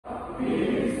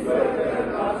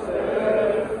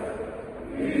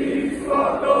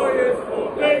Wisła to jest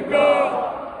potęga,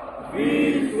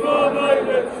 Wisła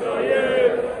najlepsza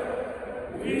jest,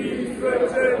 Wisłę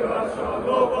trzeba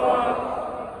szanować,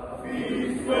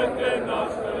 Wisłę ten nasz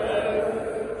cel.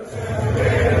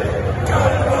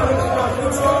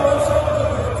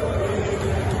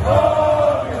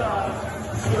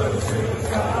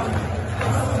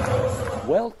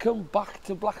 Welcome back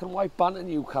to Black and White Banter,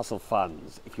 Newcastle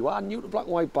fans. If you are new to Black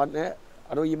and White Banter,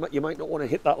 I know you might not want to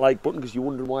hit that like button because you're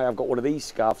wondering why I've got one of these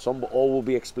scarves on, but all will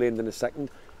be explained in a second.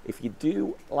 If you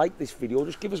do like this video,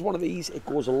 just give us one of these. It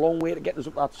goes a long way to getting us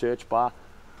up that search bar.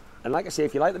 And like I say,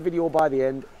 if you like the video by the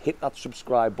end, hit that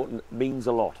subscribe button. It means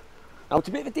a lot. Now,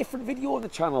 to make a different video on the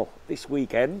channel this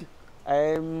weekend,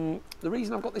 the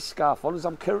reason I've got this scarf on is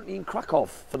I'm currently in Krakow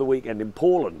for the weekend in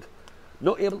Poland.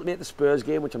 Not able to make the Spurs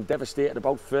game, which I'm devastated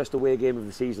about. First away game of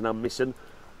the season I'm missing.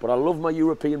 But I love my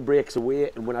European breaks away,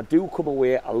 and when I do come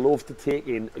away, I love to take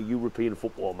in a European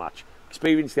football match.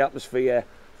 Experience the atmosphere,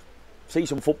 see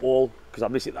some football, because I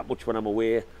miss it that much when I'm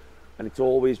away. And it's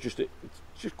always just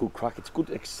good crack. It's good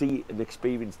to see and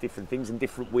experience different things and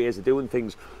different ways of doing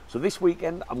things. So this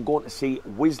weekend, I'm going to see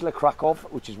Wisla Krakow,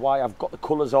 which is why I've got the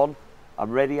colours on.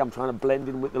 I'm ready, I'm trying to blend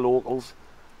in with the locals.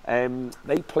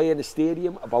 They play in a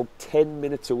stadium about 10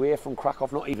 minutes away from Krakow,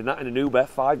 not even that, in an Uber,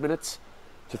 5 minutes.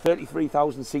 It's a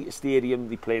 33,000 seater stadium.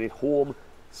 They play at home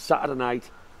Saturday night.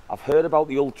 I've heard about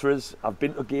the ultras. I've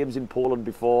been to games in Poland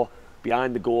before.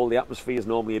 Behind the goal, the atmosphere is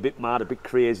normally a bit mad, a bit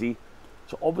crazy.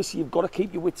 So obviously you've got to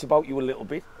keep your wits about you a little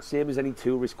bit, same as any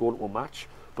tourist going to a match.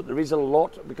 But there is a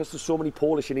lot, because there's so many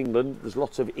Polish in England, there's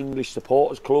lots of English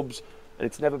supporters clubs, and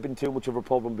it's never been too much of a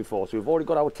problem before. So we've already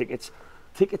got our tickets.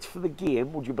 Tickets for the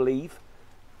game, would you believe,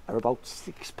 are about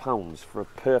 £6 for a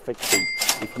perfect seat.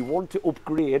 If you want to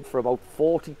upgrade for about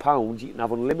 £40, you can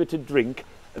have unlimited drink,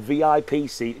 a VIP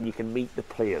seat, and you can meet the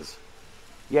players.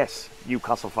 Yes,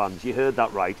 Newcastle fans, you heard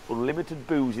that right. Unlimited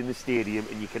booze in the stadium,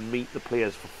 and you can meet the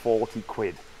players for 40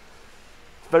 quid.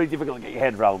 It's very difficult to get your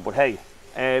head round, but hey,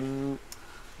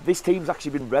 this team's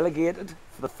actually been relegated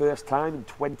for the first time in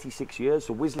 26 years.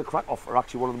 So Wisla Krakow are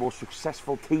actually one of the most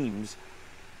successful teams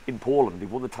in Poland.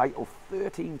 They've won the title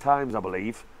 13 times, I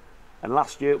believe. And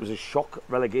last year it was a shock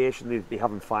relegation. They're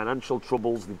having financial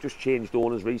troubles. They've just changed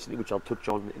owners recently, which I'll touch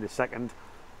on in a second.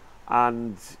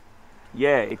 And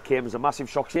yeah, it came as a massive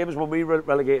shock. Same as when we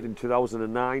relegated in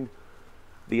 2009.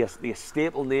 They're a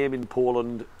staple name in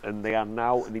Poland, and they are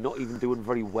now, and they're not even doing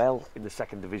very well in the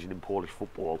second division in Polish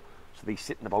football. So they're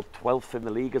sitting about 12th in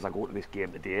the league as I go to this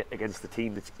game today against the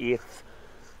team that's 8th.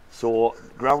 So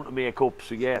ground to make up.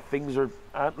 So yeah, things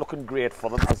aren't looking great for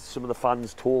them, as some of the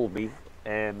fans told me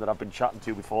that I've been chatting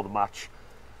to before the match.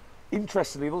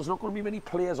 Interestingly, there's not going to be many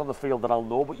players on the field that I'll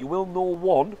know, but you will know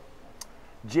one.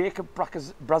 Jakub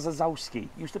Brazazowski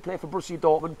used to play for Borussia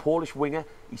Dortmund, Polish winger.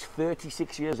 He's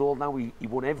 36 years old now. He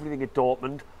won everything at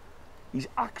Dortmund. He's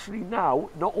actually now,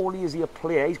 not only is he a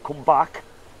player, he's come back,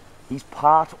 he's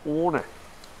part owner.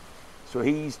 So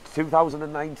he's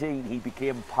 2019, he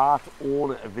became part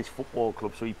owner of this football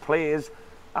club. So he plays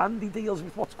and he deals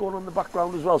with what's going on in the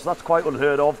background as well. So that's quite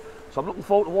unheard of. So I'm looking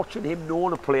forward to watching him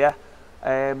knowing a player.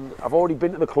 I've already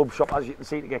been to the club shop, as you can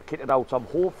see, to get kitted out. So I'm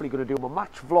hopefully going to do my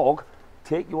match vlog,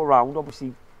 take you around,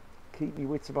 obviously keep me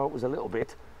wits about us a little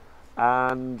bit.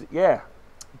 And yeah,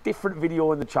 different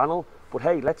video in the channel. But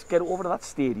hey, let's get over to that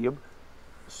stadium,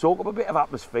 soak up a bit of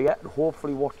atmosphere, and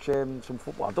hopefully watch some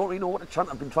football. I don't really know what to chant.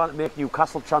 I've been trying to make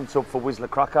Newcastle chants up for Wisla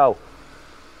Krakow.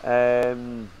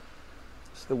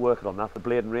 Still working on that. The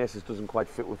Blade and Races doesn't quite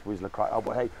fit with Wisla Krakow.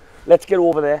 But hey, let's get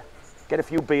over there, get a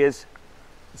few beers,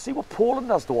 and see what Poland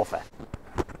has to offer.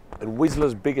 And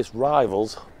Wisla's biggest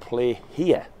rivals play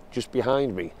here, just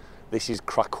behind me. This is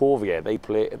Cracovia. They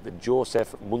play at the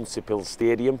Joseph Municipal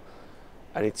Stadium.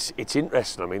 And it's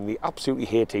interesting. I mean, they absolutely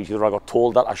hate each other. I got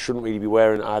told that I shouldn't really be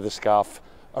wearing either scarf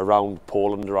around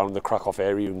Poland, around the Krakow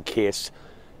area, in case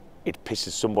it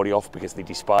pisses somebody off because they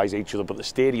despise each other. But the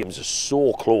stadiums are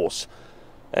so close.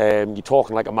 You're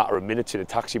talking like a matter of minutes in a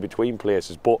taxi between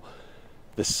places. But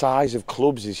the size of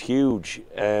clubs is huge.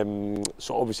 So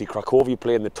obviously Cracovia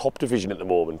play in the top division at the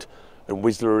moment, and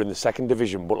Wisla are in the second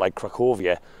division. But like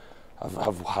Cracovia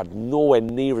have had nowhere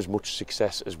near as much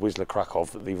success as Wisla Krakow.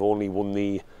 They've only won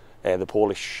the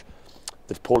Polish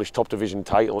top division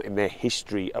title in their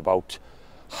history about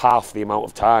half the amount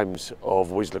of times of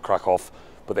Wisla Krakow,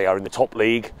 but they are in the top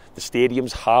league. The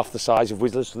stadium's half the size of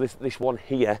Wisla, so this one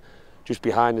here just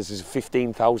behind us is a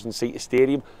 15,000 seater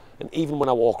stadium, and even when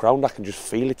I walk around I can just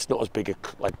feel it's not as big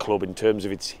a club in terms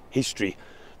of its history.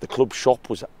 The club shop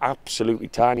was absolutely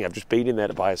tiny. I've just been in there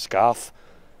to buy a scarf,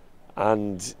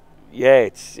 and yeah,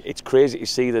 it's crazy to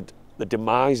see that the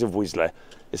demise of Wisla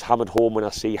is hammered home when I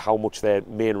see how much their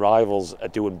main rivals are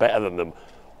doing better than them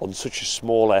on such a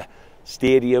smaller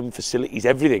stadium, facilities,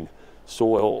 everything.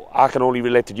 So I can only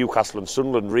relate to Newcastle and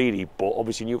Sunderland really, but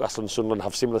obviously Newcastle and Sunderland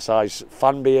have similar size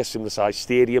fan base, similar size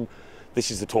stadium.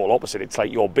 This is the total opposite. It's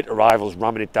like your bitter rivals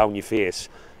ramming it down your face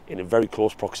in a very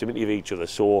close proximity of each other.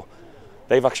 So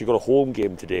they've actually got a home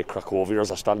game today, Cracovia,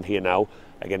 as I stand here now,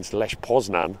 against Lech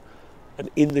Poznan. And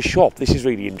in the shop, this is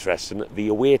really interesting, the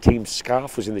away team's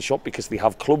scarf was in the shop because they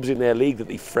have clubs in their league that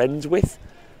they're friends with.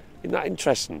 Isn't that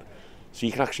interesting? So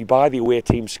you can actually buy the away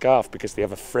team scarf because they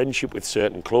have a friendship with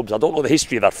certain clubs. I don't know the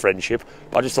history of that friendship,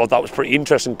 but I just thought that was pretty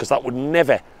interesting because that would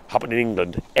never happen in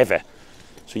England, ever.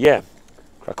 So yeah,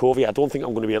 Cracovia, I don't think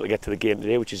I'm going to be able to get to the game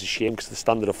today, which is a shame because the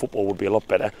standard of football would be a lot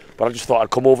better. But I just thought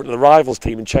I'd come over to the rivals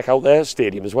team and check out their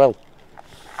stadium as well.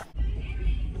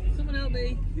 Someone help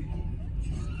me.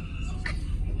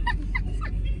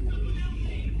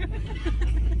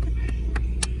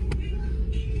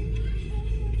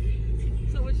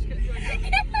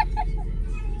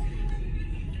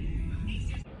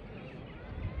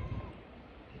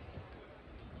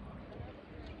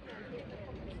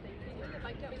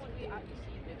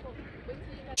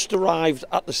 Just arrived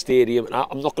at the stadium, and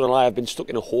I'm not going to lie, I've been stuck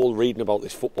in a hole reading about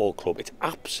this football club. It's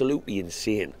absolutely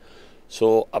insane.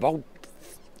 So for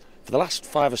the last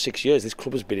 5 or 6 years, this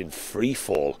club has been in free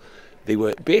fall. They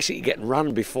were basically getting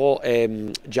run before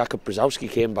Jakub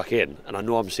Brzezowski came back in, and I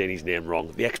know I'm saying his name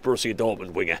wrong, the ex-Borussia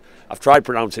Dortmund winger. I've tried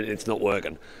pronouncing it and it's not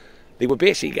working. They were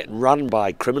basically getting run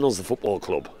by criminals, the football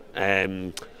club.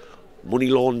 Money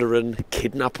laundering,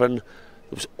 kidnapping.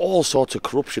 There was all sorts of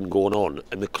corruption going on,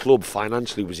 and the club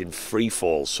financially was in free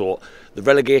fall. So the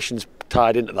relegation's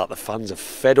tied into that. The fans are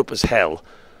fed up as hell,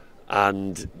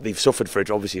 and they've suffered for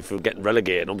it, obviously, for getting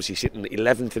relegated. Obviously, sitting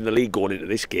 11th in the league going into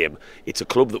this game. It's a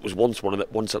club that was once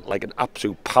like an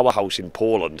absolute powerhouse in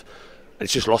Poland, and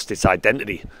it's just lost its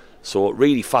identity. So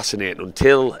really fascinating.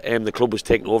 Until the club was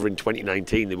taken over in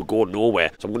 2019, they were going nowhere.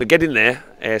 So I'm going to get in there,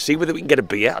 see whether we can get a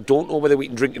beer. I don't know whether we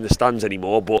can drink in the stands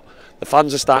anymore, but the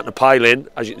fans are starting to pile in,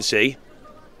 as you can see.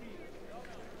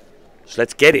 So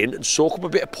let's get in and soak up a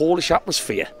bit of Polish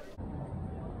atmosphere.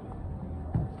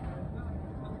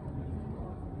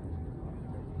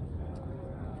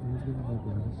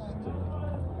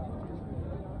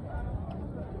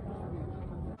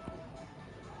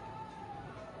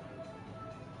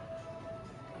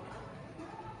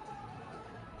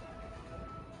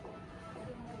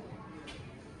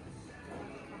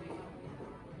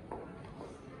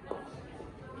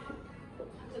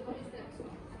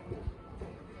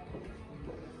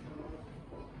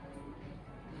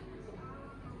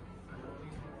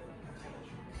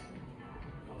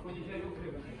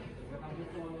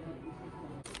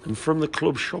 And from the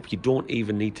club shop, you don't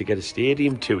even need to get a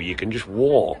stadium tour. You can just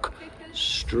walk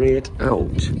straight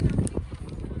out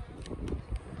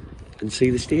and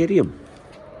see the stadium.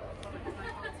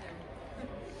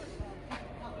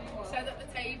 Set up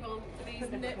the table for these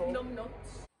numb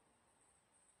nuts.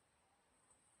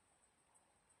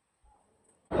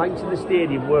 Pints in the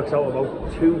stadium works out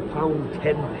about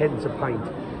 £2.10 a pint.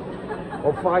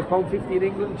 Or £5.50 in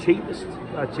England, cheapest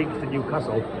in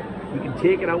Newcastle. You can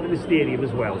take it out in the stadium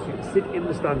as well, so you can sit in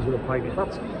the stands with a pint. If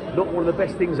that's not one of the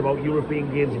best things about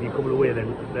European games if you're coming away,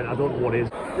 then I don't know what is.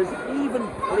 There's even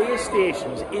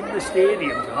PlayStations in the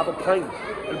stadium to have a pint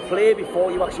and play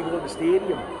before you actually go in the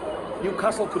stadium.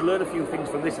 Newcastle could learn a few things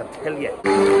from this, I tell you.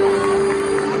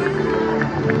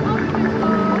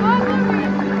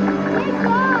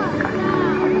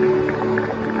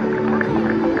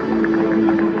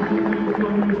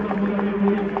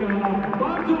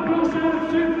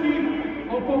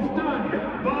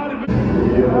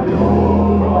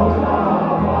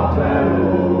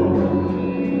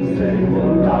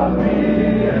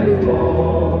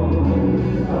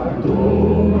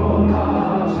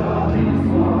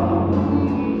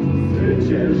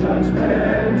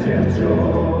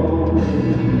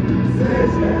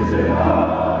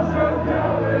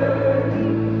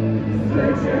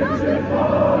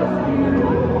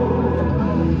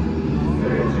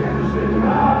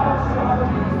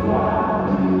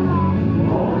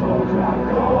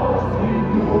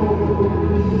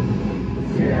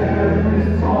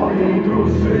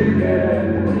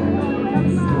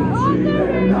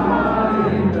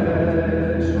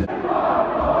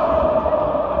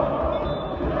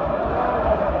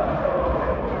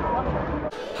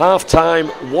 Half time,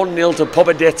 1-0 to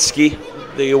Podbeskidzie,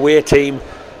 the away team.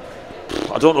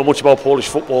 I don't know much about Polish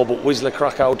football, but Wisla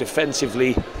Krakow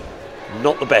defensively,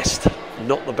 not the best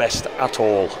at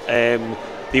all.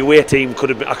 The away team could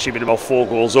have actually been about 4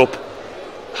 goals up.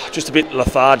 just a bit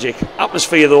lethargic.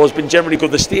 Atmosphere though has been generally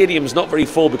good. The stadium's not very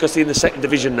full because they're in the second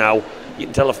division now. You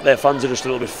can tell if their fans are just a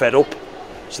little bit fed up.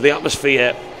 So the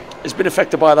atmosphere has been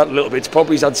affected by that a little bit. It's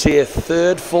probably, I'd say, a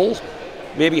third full,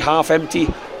 maybe half empty.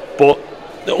 But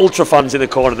the ultra fans in the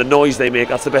corner, the noise they make,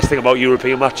 that's the best thing about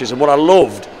European matches. And what I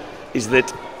loved is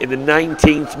that in the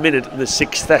 19th minute and the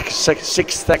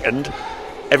 6th second,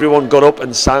 everyone got up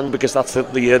and sang because that's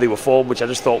the year they were formed, which I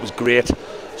just thought was great.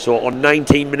 So on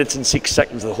 19 minutes and 6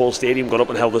 seconds, the whole stadium got up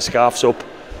and held the scarves up.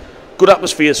 Good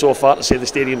atmosphere so far, to say the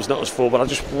stadium's not as full, but I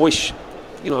just wish,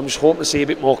 I'm just hoping to see a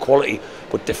bit more quality.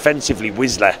 But defensively,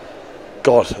 Wisla,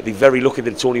 God, I'd be very lucky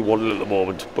that it's only 1-0 at the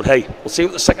moment. But hey, we'll see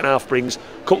what the second half brings. A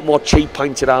couple more cheap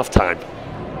pints at half time.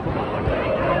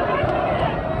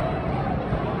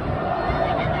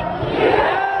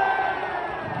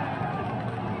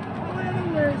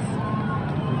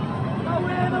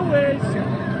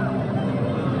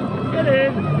 Get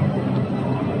in.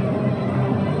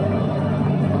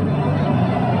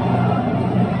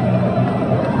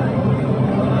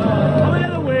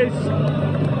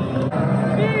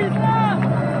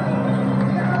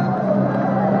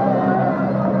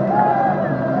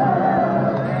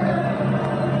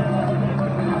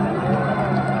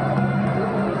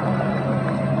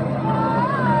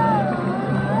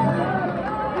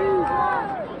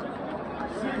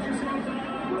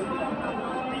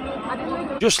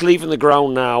 Just leaving the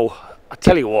ground now. I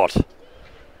tell you what,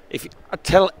 if I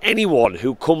tell anyone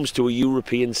who comes to a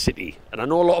European city, and I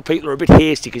know a lot of people are a bit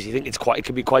hasty because you think it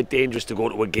can be quite dangerous to go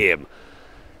to a game.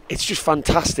 It's just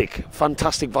fantastic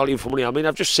value for money. I mean,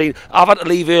 I've had to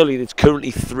leave early and it's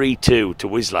currently 3-2 to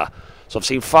Wisla. So I've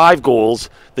seen 5 goals.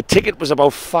 The ticket was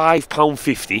about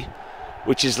 £5.50,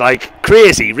 which is like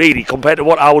crazy, really, compared to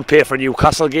what I would pay for a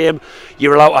Newcastle game.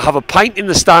 You're allowed to have a pint in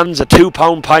the stands, a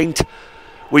 £2 pint.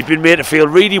 We've been made to feel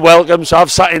really welcome, so I've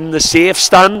sat in the safe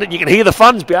stand, and you can hear the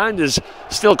fans behind us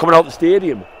still coming out the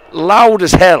stadium. Loud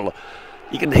as hell.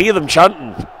 You can hear them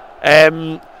chanting.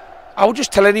 I would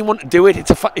just tell anyone to do it.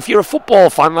 If you're a football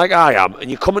fan like I am, and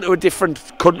you come into a different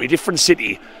country, different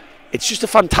city, it's just a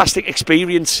fantastic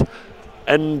experience.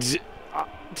 And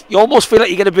you almost feel like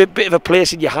you get a bit of a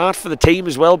place in your heart for the team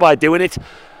as well by doing it.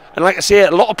 And like I say,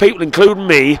 a lot of people, including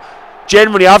me,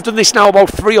 generally, I've done this now about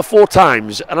 3 or 4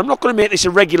 times, and I'm not going to make this a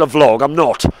regular vlog, I'm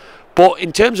not. But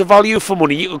in terms of value for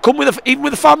money, you can come even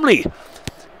with a family.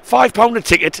 £5 a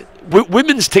ticket.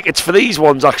 Women's tickets for these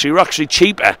ones are actually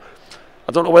cheaper.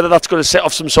 I don't know whether that's going to set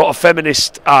off some sort of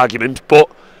feminist argument, but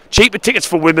cheaper tickets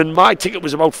for women. My ticket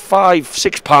was about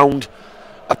 £5-6.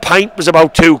 A pint was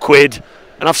about £2,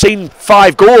 and I've seen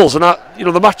 5 goals, and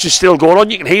the match is still going on.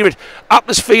 You can hear it.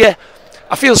 Atmosphere.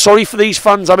 I feel sorry for these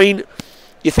fans. I mean,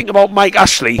 you think about Mike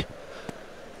Ashley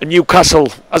and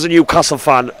Newcastle. As a Newcastle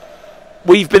fan,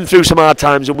 we've been through some hard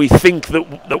times, and we think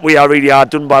that we are really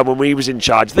hard done by when we was in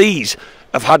charge. These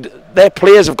their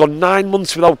players have gone 9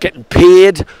 months without getting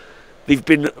paid. They've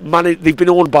been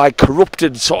owned by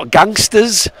corrupted sort of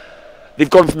gangsters. They've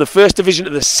gone from the first division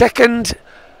to the second.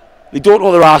 They don't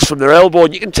know their arse from their elbow,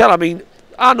 and you can tell. I mean,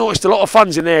 I noticed a lot of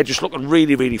fans in there just looking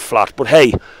really, really flat. But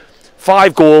hey,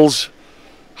 5 goals,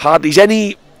 hardly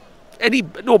any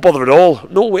no bother at all.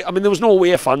 No way. I mean, there was no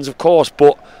away fans, of course,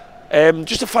 but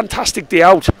just a fantastic day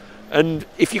out. And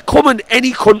if you come in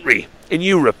any country in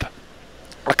Europe,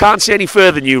 I can't say any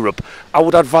further than Europe, I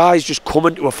would advise just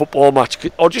coming to a football match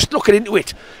or just looking into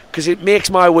it, because it makes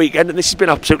my weekend. And this has been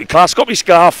absolutely class. Got my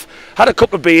scarf, had a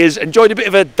couple of beers, enjoyed a bit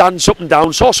of a dance up and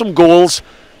down, saw some goals,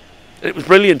 and it was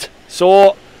brilliant.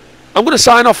 So I'm going to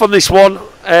sign off on this one.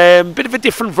 Bit of a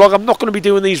different vlog. I'm not going to be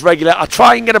doing these regular. I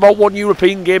try and get about 1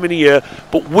 European game in a year.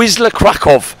 But Wisla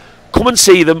Krakow, come and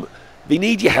see them. They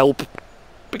need your help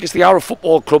because they are a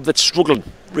football club that's struggling.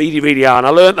 Really, really are. And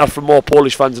I learned that from more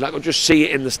Polish fans, and I could just see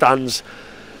it in the stands.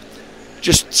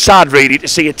 Just sad, really, to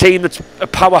see a team that's a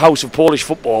powerhouse of Polish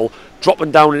football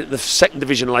dropping down into the second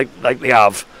division like they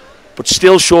have, but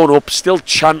still showing up, still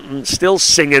chanting, still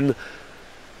singing.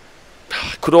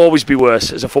 It could always be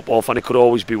worse. As a football fan, it could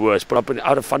always be worse. But I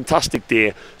had a fantastic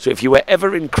day. So if you were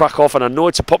ever in Krakow, and I know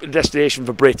it's a popular destination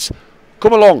for Brits,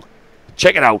 come along,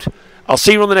 check it out. I'll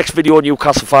see you on the next video,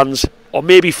 Newcastle fans, or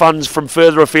maybe fans from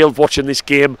further afield watching this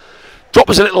game. Drop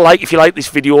us a little like if you like this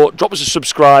video. Drop us a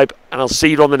subscribe, and I'll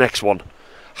see you on the next one.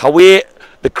 Haway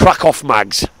the Krakow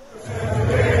Mags.